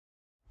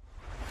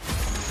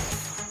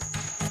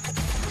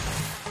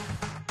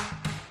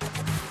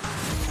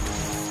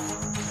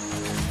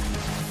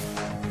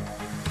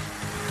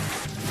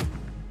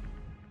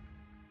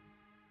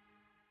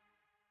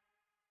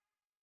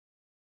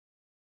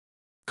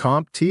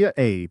CompTIA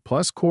A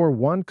plus Core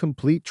 1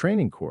 Complete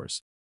Training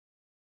Course.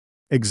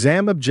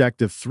 Exam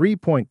Objective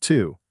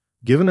 3.2.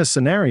 Given a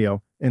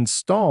scenario,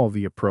 install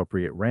the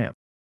appropriate RAM.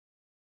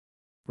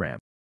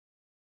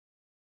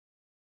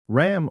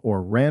 RAM,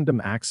 or Random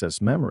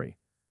Access Memory,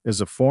 is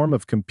a form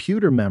of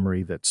computer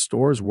memory that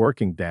stores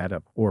working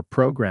data or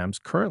programs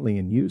currently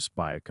in use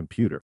by a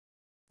computer.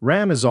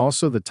 RAM is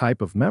also the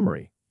type of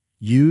memory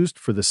used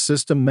for the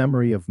system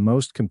memory of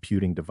most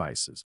computing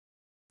devices.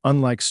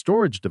 Unlike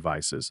storage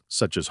devices,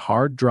 such as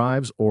hard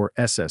drives or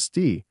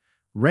SSD,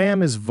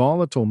 RAM is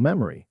volatile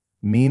memory,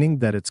 meaning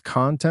that its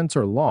contents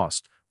are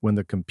lost when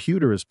the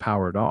computer is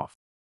powered off.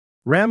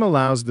 RAM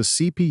allows the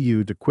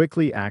CPU to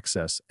quickly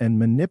access and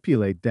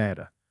manipulate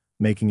data,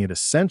 making it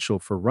essential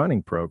for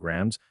running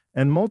programs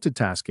and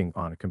multitasking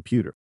on a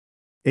computer.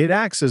 It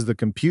acts as the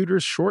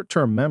computer's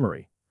short-term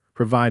memory,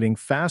 providing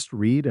fast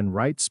read and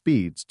write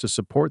speeds to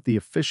support the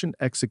efficient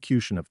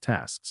execution of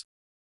tasks.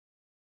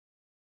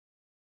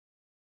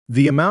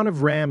 The amount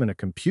of RAM in a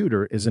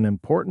computer is an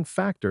important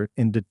factor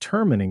in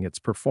determining its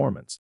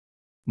performance.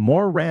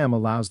 More RAM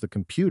allows the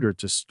computer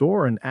to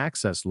store and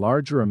access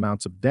larger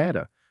amounts of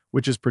data,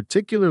 which is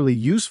particularly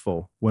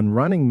useful when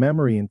running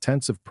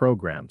memory-intensive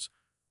programs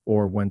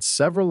or when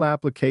several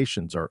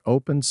applications are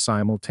opened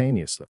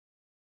simultaneously.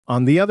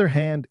 On the other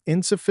hand,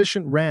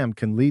 insufficient RAM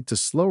can lead to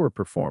slower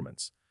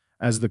performance,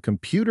 as the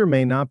computer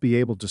may not be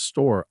able to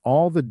store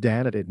all the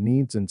data it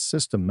needs in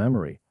system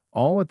memory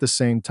all at the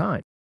same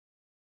time.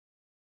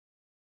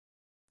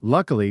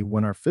 Luckily,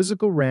 when our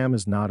physical RAM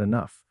is not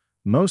enough,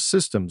 most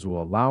systems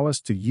will allow us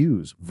to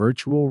use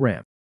virtual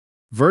RAM.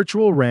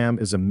 Virtual RAM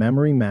is a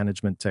memory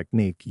management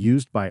technique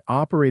used by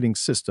operating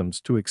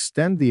systems to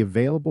extend the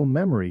available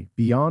memory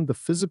beyond the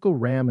physical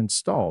RAM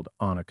installed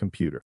on a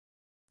computer.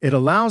 It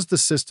allows the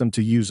system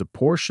to use a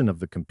portion of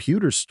the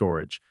computer's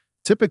storage,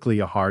 typically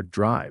a hard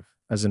drive,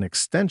 as an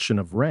extension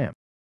of RAM.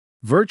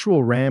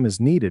 Virtual RAM is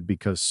needed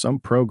because some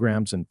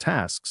programs and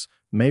tasks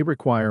may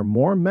require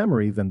more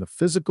memory than the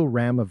physical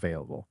RAM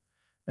available,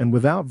 and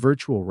without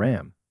virtual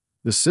RAM,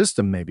 the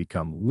system may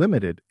become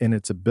limited in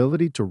its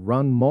ability to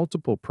run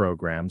multiple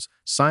programs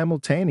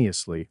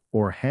simultaneously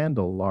or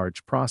handle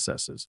large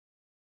processes.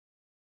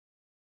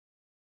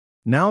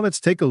 Now let's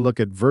take a look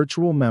at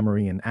virtual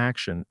memory in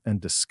action and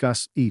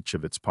discuss each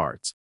of its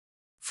parts.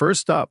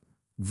 First up,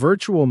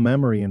 virtual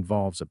memory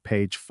involves a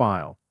page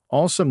file,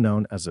 also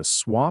known as a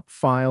swap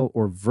file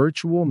or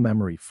virtual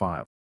memory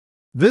file.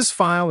 This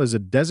file is a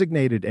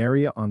designated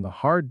area on the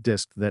hard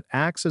disk that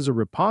acts as a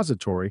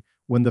repository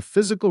when the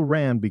physical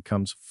RAM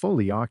becomes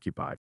fully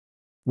occupied.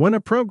 When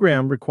a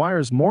program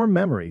requires more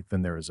memory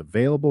than there is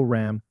available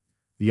RAM,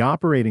 the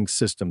operating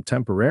system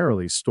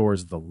temporarily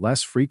stores the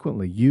less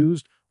frequently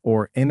used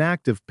or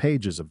inactive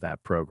pages of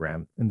that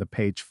program in the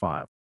page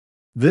file.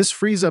 This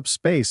frees up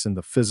space in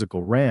the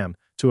physical RAM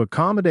to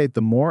accommodate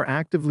the more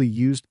actively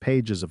used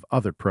pages of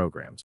other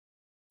programs.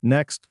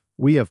 Next,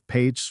 we have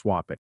page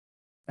swapping.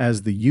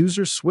 As the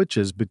user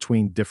switches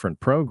between different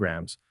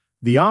programs,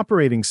 the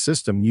operating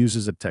system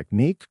uses a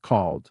technique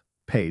called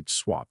page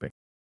swapping.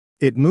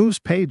 It moves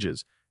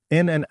pages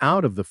in and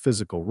out of the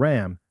physical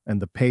RAM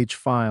and the page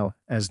file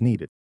as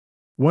needed.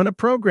 When a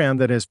program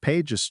that has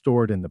pages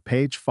stored in the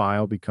page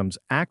file becomes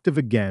active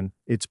again,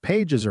 its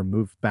pages are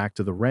moved back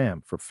to the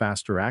RAM for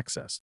faster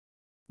access.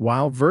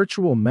 While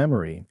virtual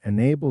memory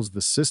enables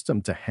the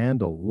system to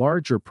handle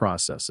larger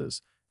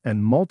processes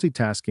and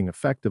multitasking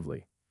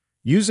effectively,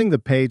 using the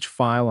page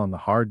file on the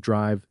hard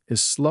drive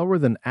is slower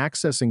than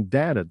accessing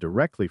data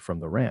directly from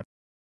the RAM.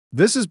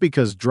 This is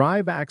because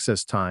drive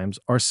access times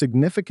are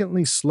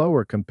significantly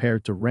slower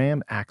compared to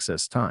RAM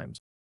access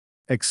times.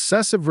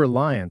 Excessive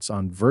reliance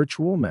on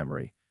virtual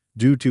memory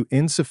due to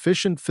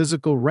insufficient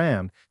physical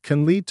RAM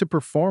can lead to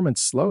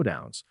performance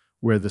slowdowns,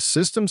 where the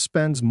system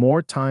spends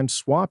more time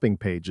swapping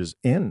pages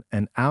in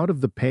and out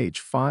of the page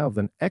file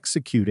than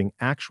executing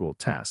actual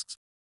tasks.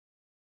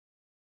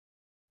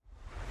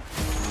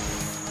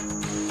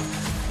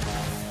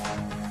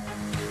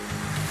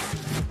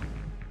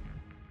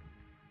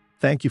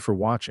 Thank you for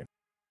watching.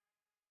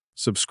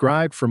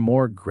 Subscribe for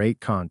more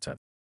great content.